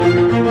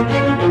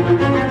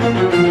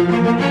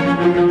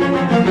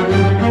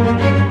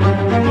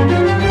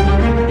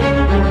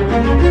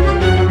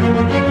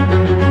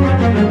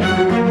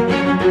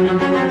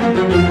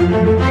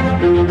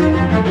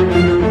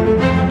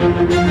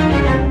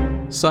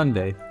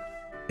Sunday,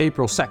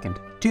 April 2nd,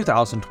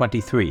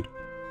 2023.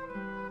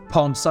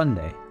 Palm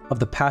Sunday of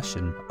the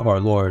Passion of our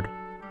Lord.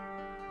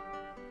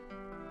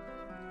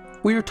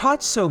 We are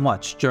taught so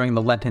much during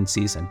the Lenten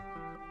season,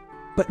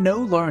 but no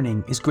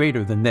learning is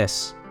greater than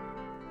this.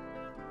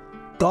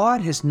 God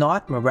has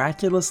not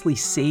miraculously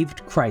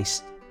saved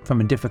Christ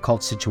from a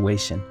difficult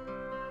situation.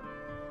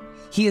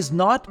 He has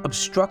not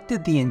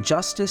obstructed the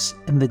injustice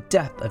and the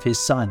death of his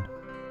Son.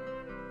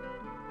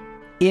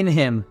 In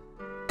him,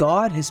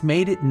 God has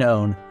made it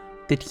known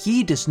that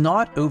he does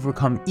not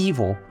overcome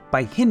evil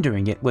by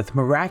hindering it with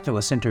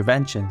miraculous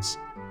interventions,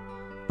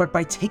 but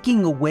by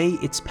taking away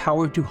its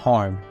power to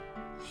harm,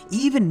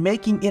 even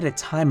making it a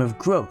time of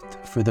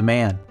growth for the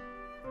man.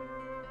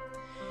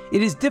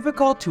 It is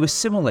difficult to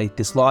assimilate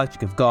this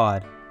logic of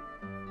God.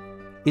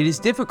 It is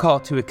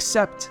difficult to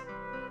accept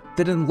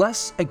that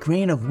unless a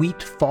grain of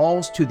wheat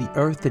falls to the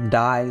earth and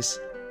dies,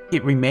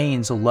 it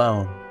remains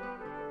alone.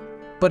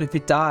 But if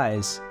it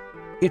dies,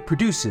 it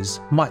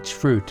produces much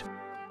fruit.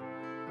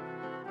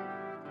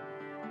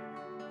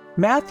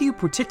 Matthew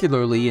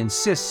particularly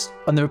insists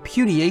on the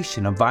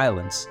repudiation of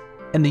violence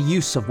and the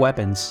use of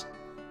weapons.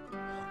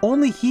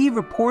 Only he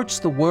reports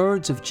the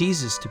words of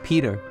Jesus to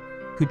Peter,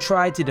 who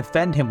tried to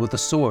defend him with a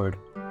sword.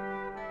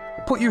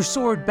 "Put your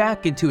sword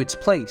back into its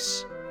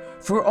place,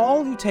 for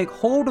all who take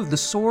hold of the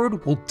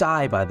sword will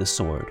die by the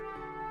sword."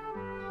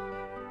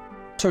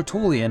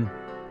 Tertullian,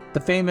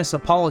 the famous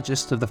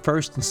apologist of the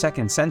 1st and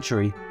 2nd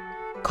century,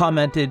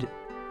 commented,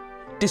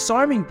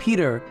 "Disarming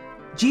Peter,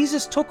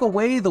 Jesus took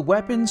away the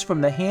weapons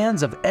from the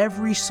hands of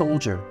every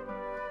soldier."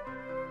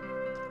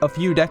 A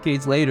few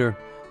decades later,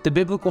 the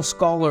biblical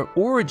scholar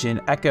Origen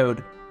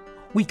echoed,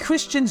 "We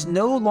Christians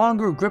no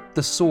longer grip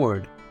the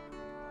sword.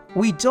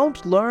 We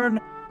don't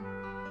learn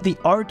the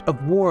art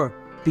of war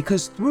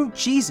because through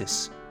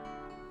Jesus,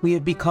 we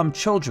have become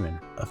children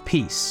of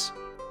peace."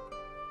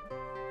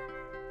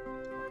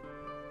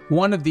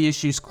 One of the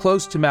issues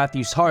close to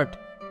Matthew's heart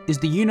is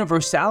the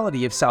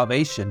universality of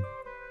salvation.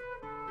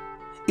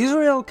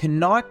 Israel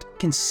cannot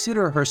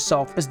consider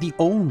herself as the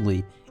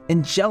only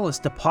and jealous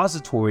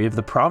depository of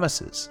the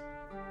promises.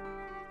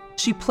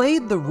 She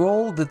played the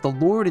role that the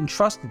Lord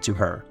entrusted to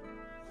her,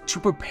 to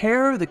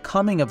prepare the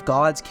coming of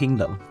God's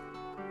kingdom.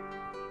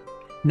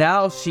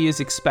 Now she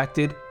is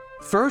expected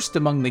first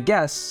among the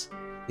guests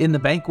in the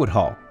banquet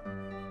hall.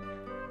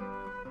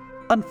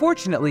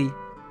 Unfortunately,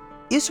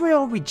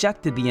 Israel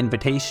rejected the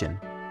invitation.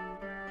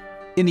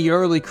 In the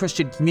early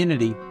Christian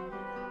community,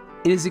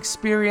 it is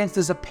experienced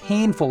as a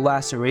painful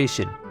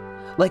laceration,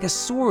 like a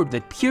sword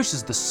that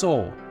pierces the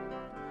soul,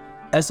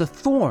 as a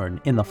thorn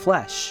in the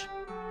flesh.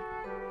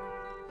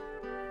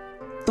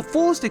 The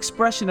fullest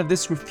expression of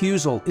this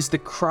refusal is the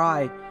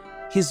cry,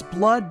 "His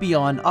blood be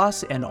on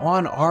us and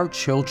on our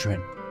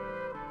children."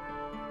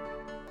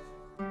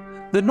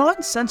 The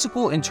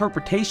nonsensical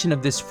interpretation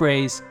of this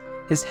phrase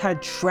has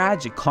had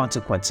tragic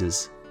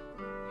consequences.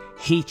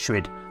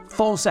 Hatred,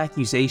 false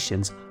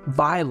accusations,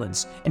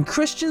 violence, and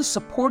Christians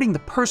supporting the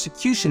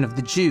persecution of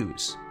the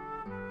Jews.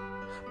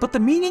 But the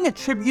meaning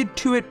attributed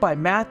to it by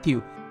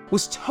Matthew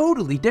was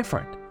totally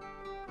different.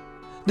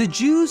 The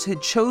Jews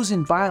had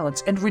chosen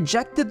violence and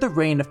rejected the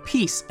reign of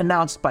peace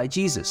announced by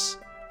Jesus.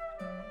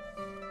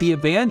 The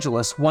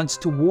evangelist wants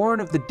to warn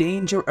of the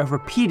danger of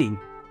repeating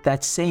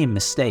that same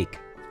mistake.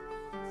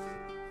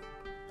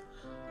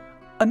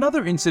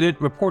 Another incident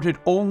reported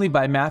only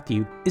by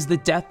Matthew is the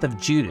death of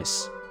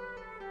Judas.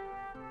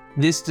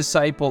 This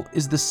disciple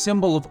is the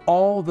symbol of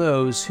all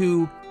those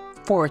who,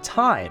 for a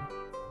time,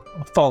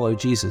 follow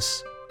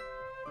Jesus.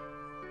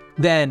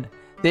 Then,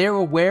 they are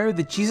aware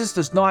that Jesus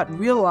does not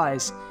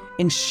realize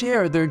and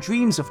share their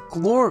dreams of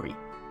glory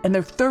and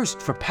their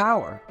thirst for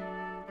power.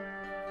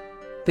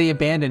 They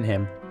abandon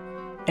him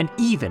and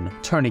even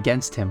turn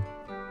against him.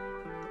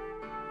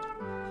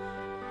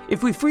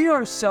 If we free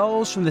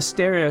ourselves from the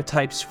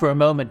stereotypes for a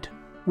moment,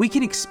 we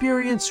can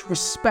experience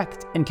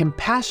respect and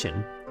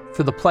compassion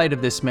for the plight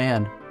of this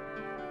man.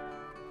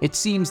 It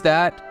seems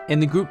that, in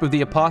the group of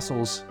the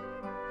apostles,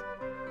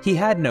 he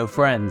had no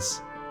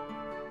friends.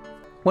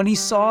 When he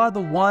saw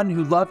the one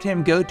who loved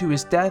him go to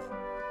his death,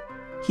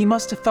 he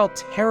must have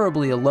felt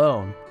terribly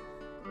alone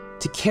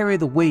to carry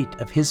the weight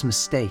of his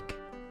mistake.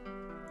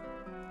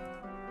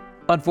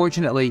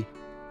 Unfortunately,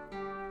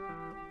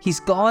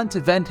 he's gone to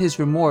vent his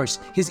remorse,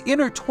 his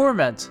inner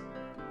torment,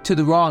 to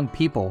the wrong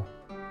people,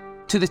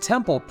 to the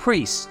temple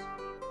priests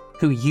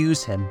who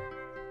use him.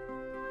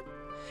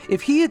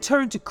 If he had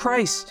turned to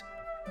Christ,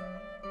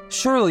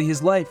 surely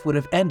his life would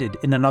have ended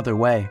in another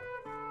way.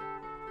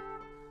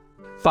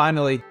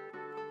 Finally,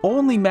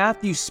 only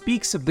Matthew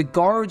speaks of the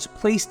guards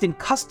placed in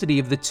custody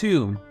of the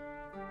tomb.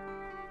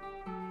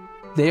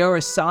 They are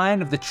a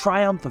sign of the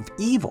triumph of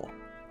evil.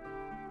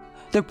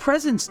 Their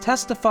presence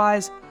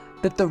testifies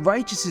that the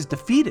righteous is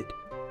defeated,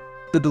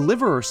 the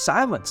deliverer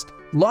silenced,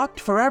 locked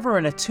forever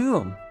in a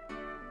tomb.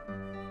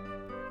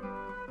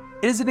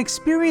 It is an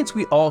experience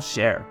we all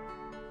share.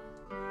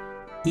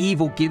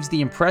 Evil gives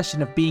the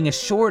impression of being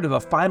assured of a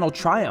final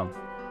triumph,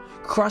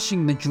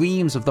 crushing the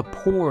dreams of the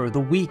poor, the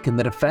weak, and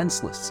the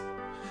defenseless,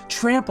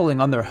 trampling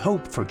on their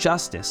hope for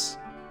justice.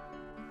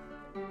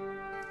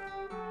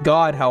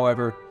 God,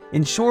 however,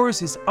 ensures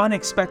his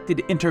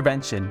unexpected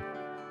intervention.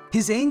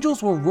 His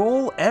angels will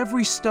roll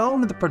every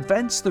stone that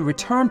prevents the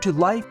return to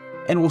life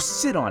and will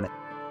sit on it.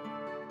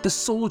 The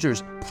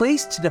soldiers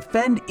placed to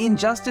defend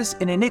injustice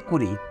and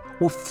iniquity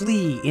will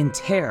flee in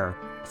terror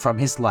from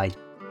his light.